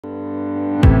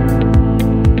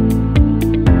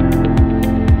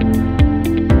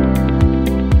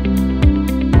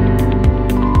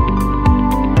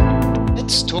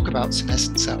about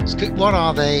senescent cells. What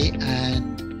are they,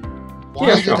 and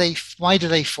why do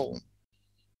they form?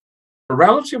 A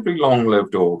relatively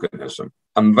long-lived organism,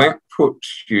 and that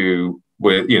puts you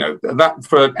with, that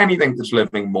for anything that's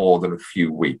living more than a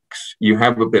few weeks, you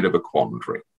have a bit of a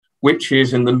quandary, which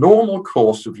is in the normal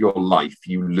course of your life,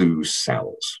 you lose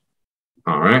cells.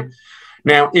 All right.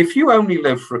 Now, if you only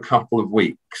live for a couple of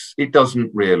weeks, it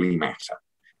doesn't really matter.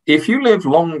 If you live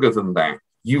longer than that,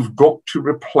 you've got to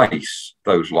replace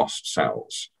those lost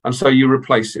cells. And so you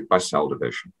replace it by cell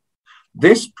division.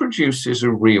 This produces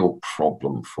a real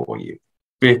problem for you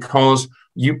because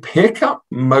you pick up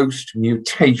most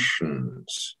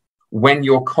mutations when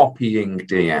you're copying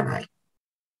DNA.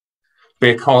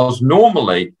 Because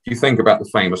normally, if you think about the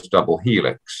famous double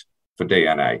helix for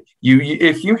DNA,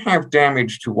 if you have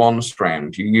damage to one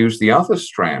strand, you use the other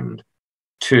strand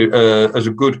as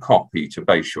a good copy to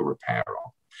base your repair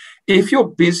on. If you're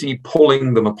busy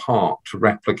pulling them apart to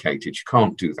replicate it, you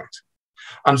can't do that.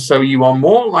 And so you are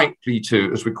more likely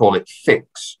to, as we call it,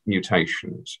 fix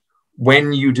mutations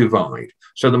when you divide.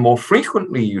 So the more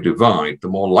frequently you divide, the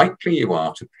more likely you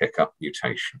are to pick up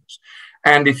mutations.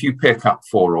 And if you pick up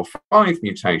 4 or 5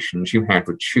 mutations, you have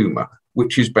a tumor,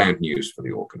 which is bad news for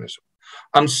the organism.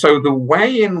 And so the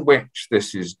way in which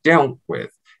this is dealt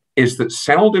with is that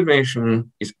cell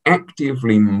division is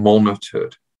actively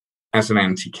monitored as an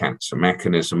anti-cancer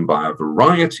mechanism by a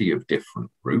variety of different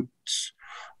routes.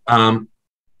 And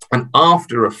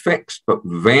after a fixed but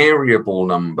variable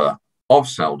number of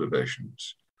cell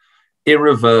divisions,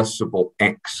 irreversible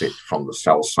exit from the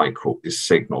cell cycle is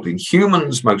signaled. In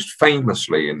humans, most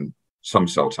famously in some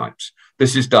cell types,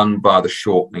 this is done by the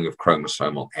shortening of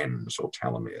chromosomal ends or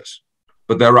telomeres.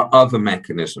 But there are other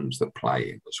mechanisms that play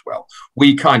in as well.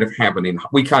 We kind of have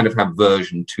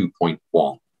version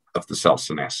 2.1 of the cell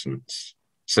senescence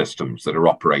systems that are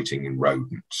operating in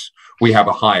rodents. We have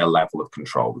a higher level of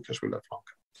control because we live longer.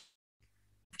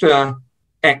 After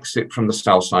exit from the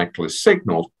cell cycle is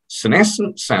signaled,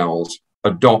 senescent cells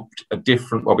adopt a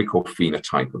different, what we call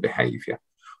phenotype of behavior.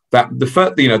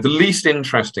 The least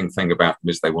interesting thing about them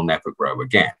is they will never grow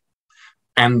again.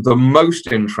 And the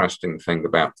most interesting thing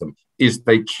about them is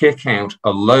they kick out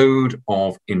a load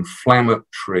of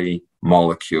inflammatory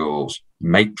molecules,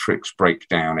 matrix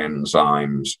breakdown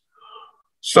enzymes.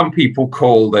 Some people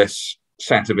call this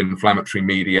set of inflammatory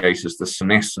mediators the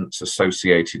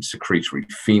senescence-associated secretory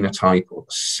phenotype, or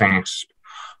the SASP.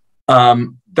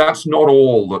 That's not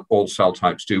all that all cell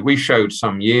types do. We showed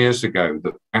some years ago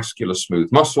that vascular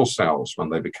smooth muscle cells, when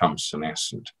they become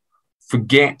senescent,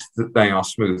 forget that they are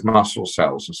smooth muscle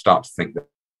cells and start to think that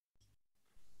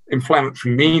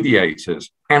inflammatory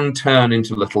mediators can turn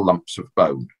into little lumps of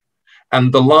bone.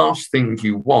 And the last thing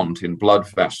you want in blood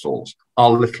vessels are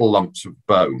little lumps of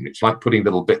bone. It's like putting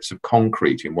little bits of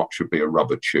concrete in what should be a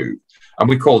rubber tube. And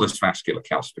we call this vascular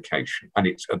calcification. And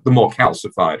it's the more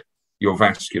calcified your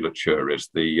vasculature is,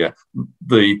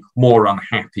 the more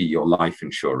unhappy your life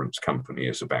insurance company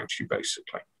is about you,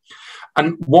 basically.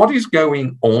 And what is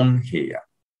going on here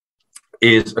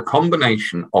is a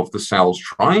combination of the cells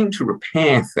trying to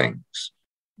repair things.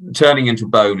 Turning into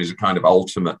bone is a kind of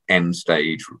ultimate end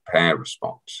stage repair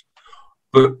response.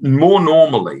 But more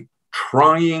normally,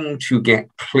 trying to get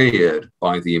cleared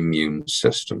by the immune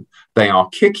system. They are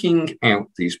kicking out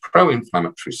these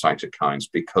pro-inflammatory cytokines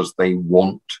because they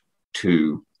want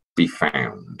to be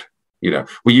found.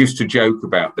 We used to joke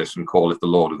about this and call it the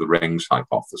Lord of the Rings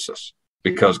hypothesis,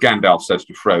 because Gandalf says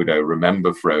to Frodo,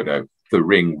 "Remember, Frodo, the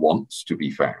ring wants to be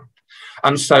found."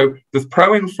 And so the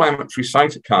pro-inflammatory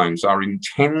cytokines are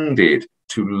intended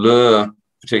to lure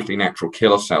particularly natural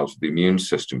killer cells of the immune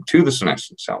system to the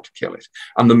senescent cell to kill it.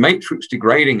 And the matrix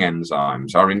degrading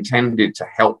enzymes are intended to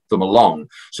help them along.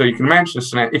 So you can imagine,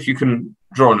 if you can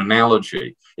draw an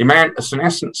analogy, imagine a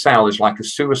senescent cell is like a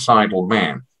suicidal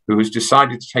man who has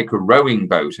decided to take a rowing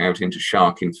boat out into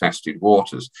shark-infested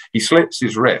waters. He slits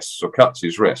his wrists or cuts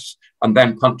his wrists and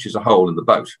then punches a hole in the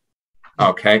boat.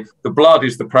 Okay, the blood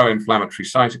is the pro-inflammatory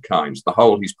cytokines. The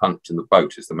hole he's punched in the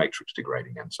boat is the matrix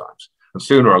degrading enzymes. And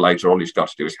sooner or later, all he's got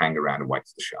to do is hang around and wait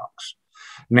for the sharks.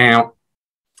 Now,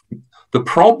 the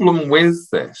problem with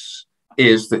this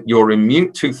is that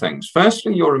two things.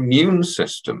 Firstly, your immune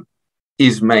system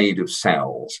is made of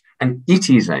cells and it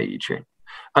is aging.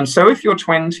 And so if you're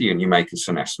 20 and you make a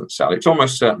senescent cell, it's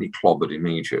almost certainly clobbered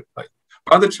immediately.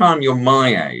 By the time you're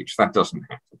my age, that doesn't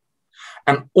happen.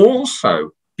 And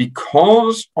also,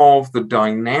 because of the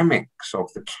dynamics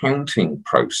of the counting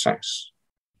process,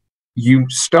 you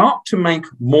start to make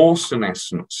more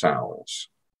senescent cells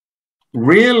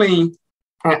really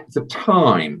at the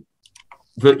time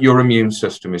that your immune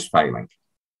system is failing.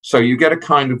 So you get a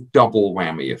kind of double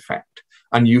whammy effect,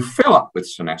 and you fill up with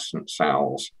senescent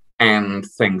cells and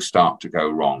things start to go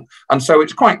wrong. And so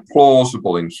it's quite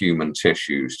plausible in human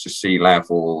tissues to see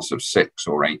levels of 6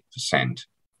 or 8%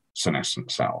 senescent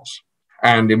cells.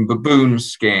 And in baboon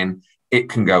skin, it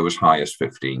can go as high as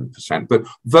 15%. But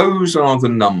those are the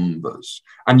numbers.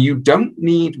 And you don't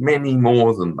need many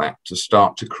more than that to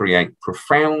start to create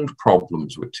profound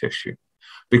problems with tissue,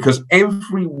 because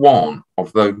every one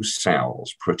of those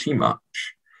cells pretty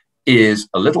much is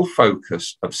a little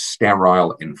focus of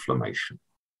sterile inflammation.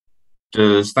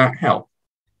 Does that help?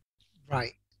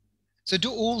 Right. So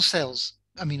do all cells,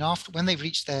 I mean, after when they've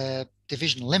reached their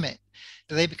division limit,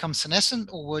 do they become senescent,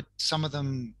 or would some of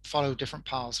them follow different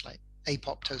paths like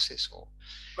apoptosis? Or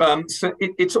so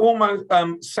it's almost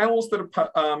cells that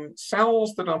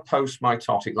are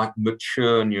post-mitotic, like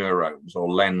mature neurons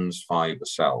or lens fiber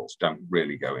cells, don't go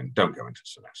into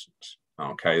senescence.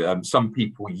 Okay, some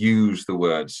people use the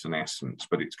word senescence,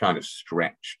 but it's kind of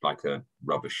stretched like a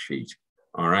rubber sheet.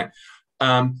 All right.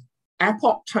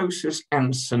 Apoptosis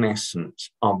and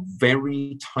senescence are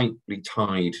very tightly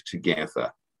tied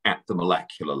together at the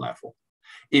molecular level.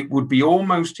 It would be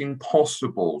almost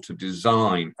impossible to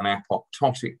design an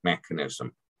apoptotic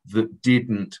mechanism that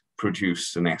didn't produce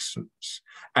senescence.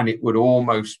 And it would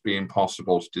almost be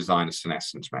impossible to design a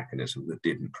senescence mechanism that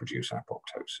didn't produce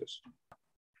apoptosis.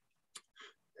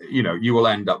 You know, you will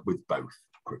end up with both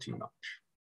pretty much.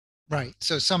 Right.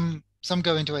 So some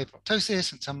go into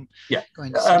apoptosis and some go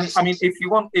into senescence. I mean,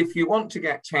 if you want to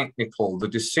get technical, the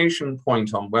decision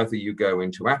point on whether you go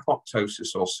into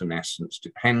apoptosis or senescence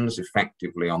depends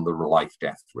effectively on the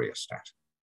life-death rheostat,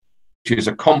 which is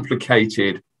a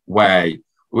complicated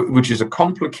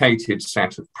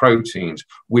set of proteins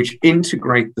which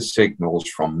integrate the signals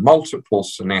from multiple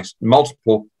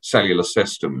cellular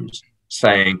systems,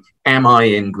 saying, am I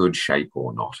in good shape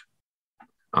or not?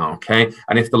 Okay,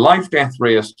 and if the life-death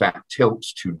rheostat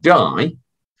tilts to die,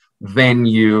 then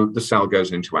the cell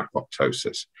goes into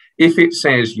apoptosis. If it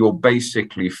says you're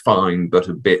basically fine but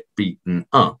a bit beaten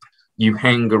up, you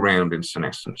hang around in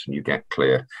senescence and you get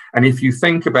cleared. And if you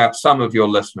think about, some of your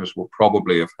listeners will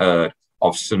probably have heard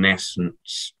of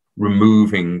senescence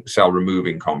cell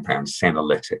removing compounds,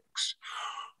 senolytics.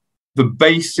 The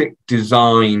basic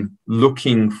design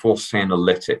looking for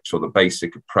senolytics, or the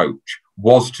basic approach,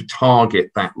 was to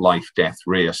target that life-death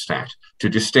rheostat to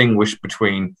distinguish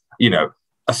between,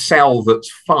 a cell that's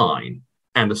fine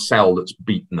and a cell that's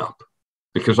beaten up.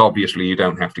 Because obviously you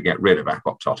don't have to get rid of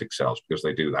apoptotic cells because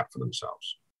they do that for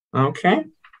themselves. Okay?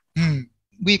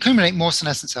 We accumulate more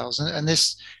senescent cells, and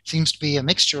this seems to be a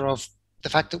mixture of the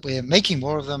fact that we're making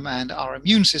more of them and our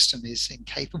immune system is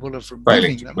incapable of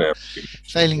removing them,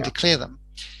 failing to clear them.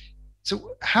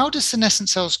 So how does senescent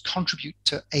cells contribute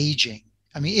to aging?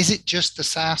 I mean, is it just the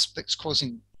SASP that's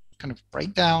causing kind of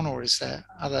breakdown, or is there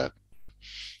other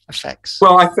effects?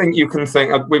 Well, I think you can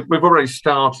think, we've already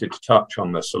started to touch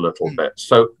on this a little bit.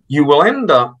 So you will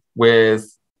end up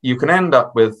with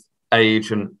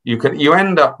age, and you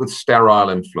end up with sterile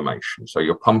inflammation. So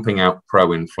you're pumping out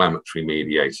pro-inflammatory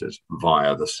mediators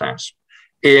via the SASP.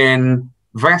 In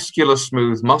vascular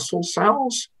smooth muscle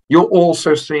cells, you're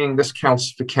also seeing this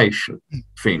calcification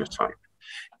phenotype.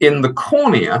 In the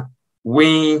cornea,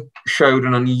 we showed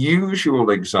an unusual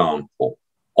example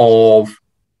of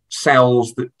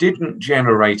cells that didn't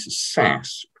generate a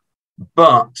SASP,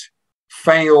 but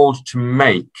failed to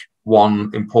make one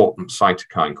important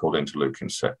cytokine called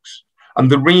interleukin-6.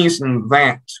 And the reason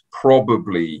that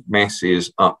probably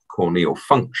messes up corneal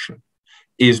function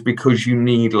is because you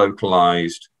need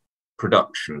localized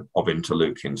production of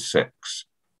interleukin-6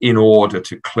 in order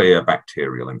to clear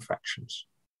bacterial infections.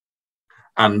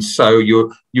 And so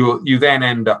you then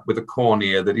end up with a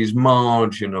cornea that is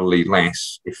marginally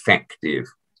less effective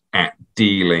at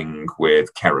dealing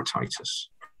with keratitis.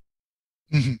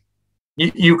 Mm-hmm.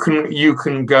 You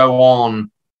can go on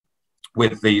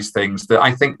with these things. That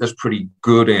I think there's pretty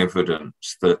good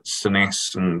evidence that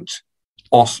senescent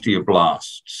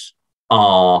osteoblasts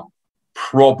are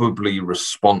probably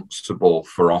responsible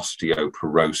for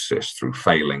osteoporosis through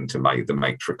failing to lay the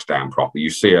matrix down properly. You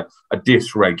see a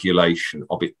dysregulation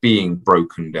of it being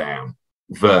broken down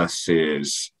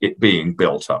versus it being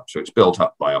built up. So it's built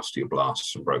up by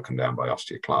osteoblasts and broken down by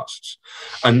osteoclasts.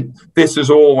 And this has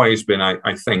always been,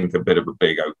 I think, a bit of a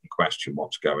big open question,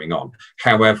 what's going on.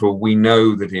 However, we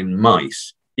know that in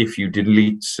mice, if you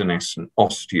delete senescent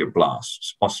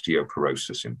osteoblasts,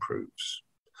 osteoporosis improves.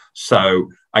 So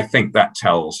I think that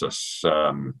tells us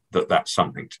that that's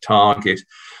something to target.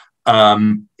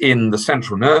 In the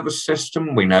central nervous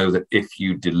system, we know that if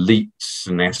you delete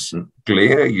senescent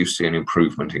glia, you see an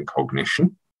improvement in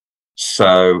cognition.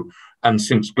 So, and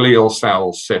since glial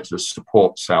cells sit as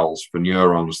support cells for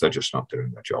neurons, they're just not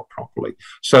doing their job properly.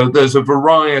 So there's a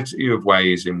variety of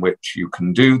ways in which you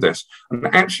can do this. And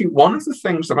actually, one of the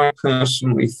things that I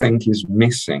personally think is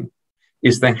missing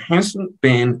is there hasn't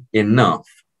been enough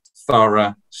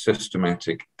thorough,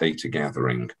 systematic data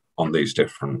gathering on these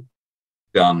different,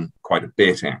 done quite a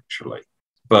bit actually,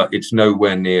 but it's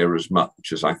nowhere near as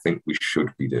much as I think we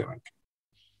should be doing.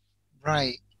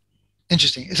 Right.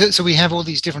 Interesting. So we have all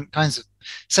these different kinds of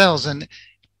cells and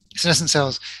senescent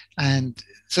cells, and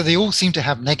so they all seem to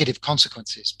have negative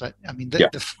consequences. But I mean, the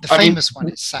famous one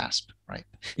is SASP, right?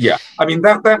 Yeah, I mean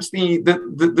that's the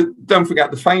don't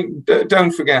forget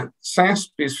SASP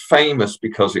is famous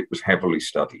because it was heavily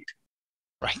studied,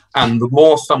 right? And the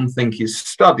more something is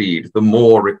studied, the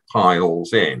more it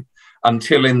piles in,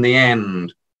 until in the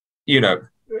end, you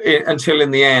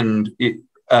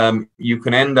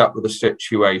can end up with a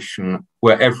situation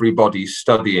where everybody's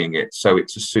studying it, so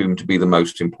it's assumed to be the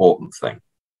most important thing.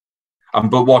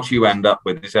 But what you end up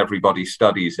with is everybody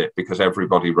studies it because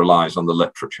everybody relies on the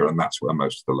literature, and that's where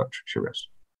most of the literature is.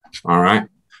 All right.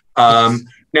 Now,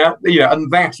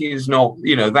 and that is not,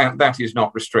 that is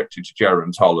not restricted to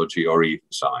gerontology or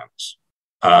even science.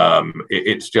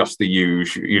 It's just the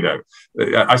usual,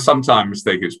 I sometimes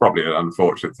think it's probably an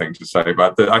unfortunate thing to say,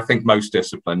 but I think most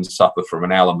disciplines suffer from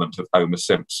an element of Homer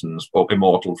Simpson's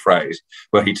immortal phrase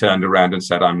where he turned around and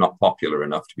said, "I'm not popular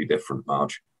enough to be different,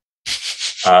 Marge."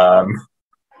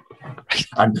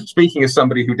 And speaking as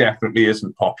somebody who definitely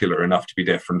isn't popular enough to be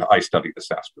different, I studied the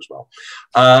SASP as well.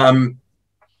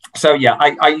 So yeah,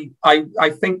 I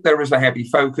think there is a heavy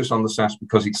focus on the SASP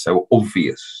because it's so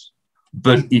obvious,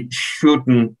 but it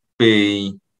shouldn't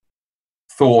be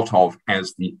thought of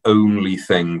as the only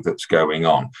thing that's going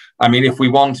on. I mean, if we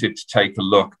wanted to take a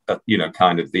look at,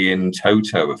 kind of the in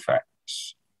toto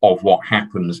effects of what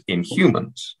happens in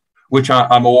humans, which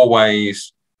I'm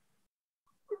always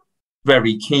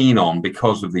very keen on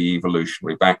because of the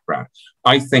evolutionary background.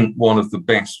 I think one of the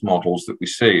best models that we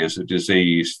see is a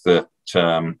disease that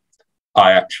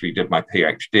I actually did my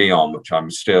PhD on, which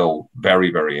I'm still very,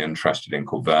 very interested in,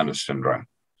 called Werner's syndrome,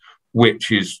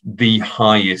 which is the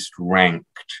highest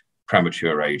ranked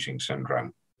premature aging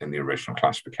syndrome in the original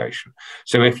classification.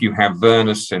 So if you have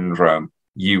Werner's syndrome,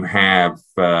 you have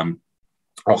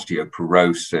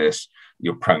osteoporosis,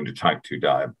 you're prone to type 2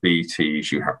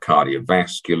 diabetes, you have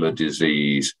cardiovascular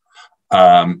disease,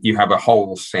 you have a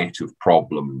whole set of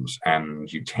problems,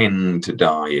 and you tend to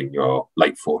die in your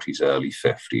late 40s, early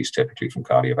 50s, typically from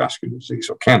cardiovascular disease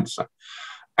or cancer.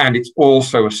 And it's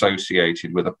also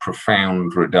associated with a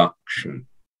profound reduction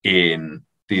in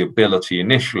the ability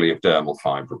initially of dermal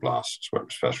fibroblasts, where it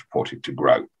was first reported, to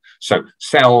grow. So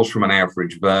cells from an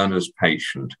average Werner's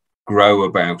patient grow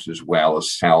about as well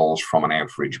as cells from an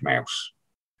average mouse.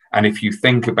 And if you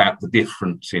think about the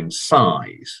difference in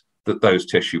size that those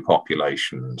tissue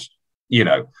populations,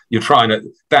 you're trying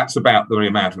to, that's about the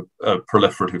amount of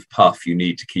proliferative puff you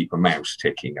need to keep a mouse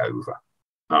ticking over.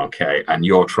 Okay. And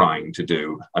you're trying to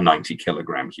do a 90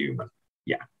 kilogram human.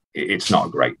 Yeah. It's not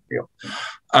a great deal.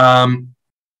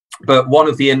 But one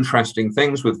of the interesting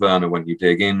things with Werner, when you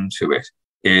dig into it,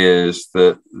 is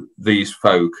that these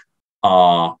folk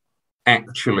are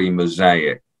actually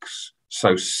mosaics.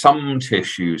 So some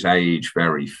tissues age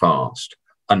very fast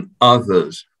and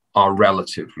others are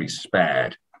relatively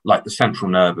spared, like the central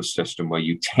nervous system, where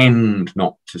you tend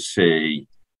not to see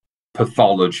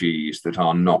pathologies that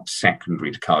are not secondary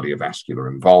to cardiovascular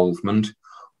involvement,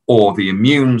 or the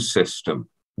immune system,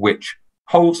 which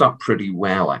holds up pretty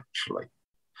well, actually.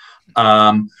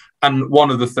 And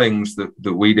one of the things that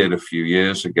we did a few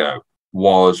years ago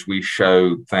was we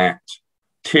showed that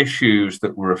tissues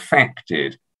that were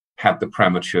affected had the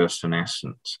premature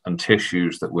senescence, and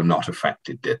tissues that were not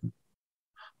affected didn't.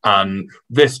 And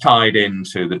this tied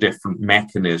into the different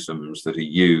mechanisms that are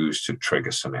used to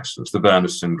trigger senescence. The Werner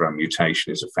syndrome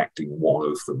mutation is affecting one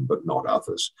of them, but not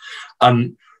others.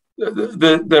 And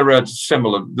there are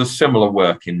similar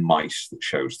work in mice that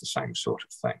shows the same sort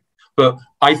of thing. But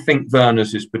I think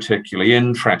Werner's is particularly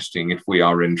interesting if we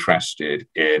are interested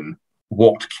in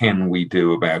what can we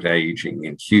do about aging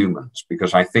in humans,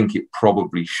 because I think it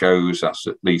probably shows us,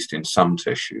 at least in some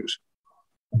tissues,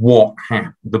 what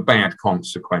the bad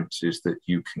consequences that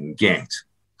you can get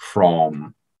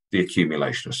from the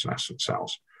accumulation of senescent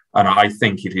cells. And I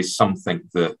think it is something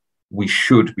that we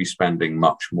should be spending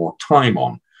much more time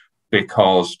on,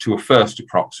 because to a first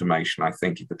approximation, I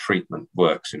think if the treatment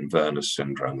works in Werner's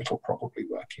syndrome, it'll probably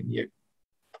work in you.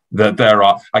 That there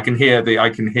are, I can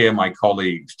hear my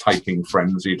colleagues typing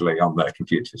frenziedly on their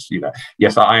computers.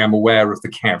 Yes, I am aware of the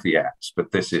caveats,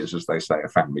 but this is, as they say, a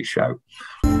family show.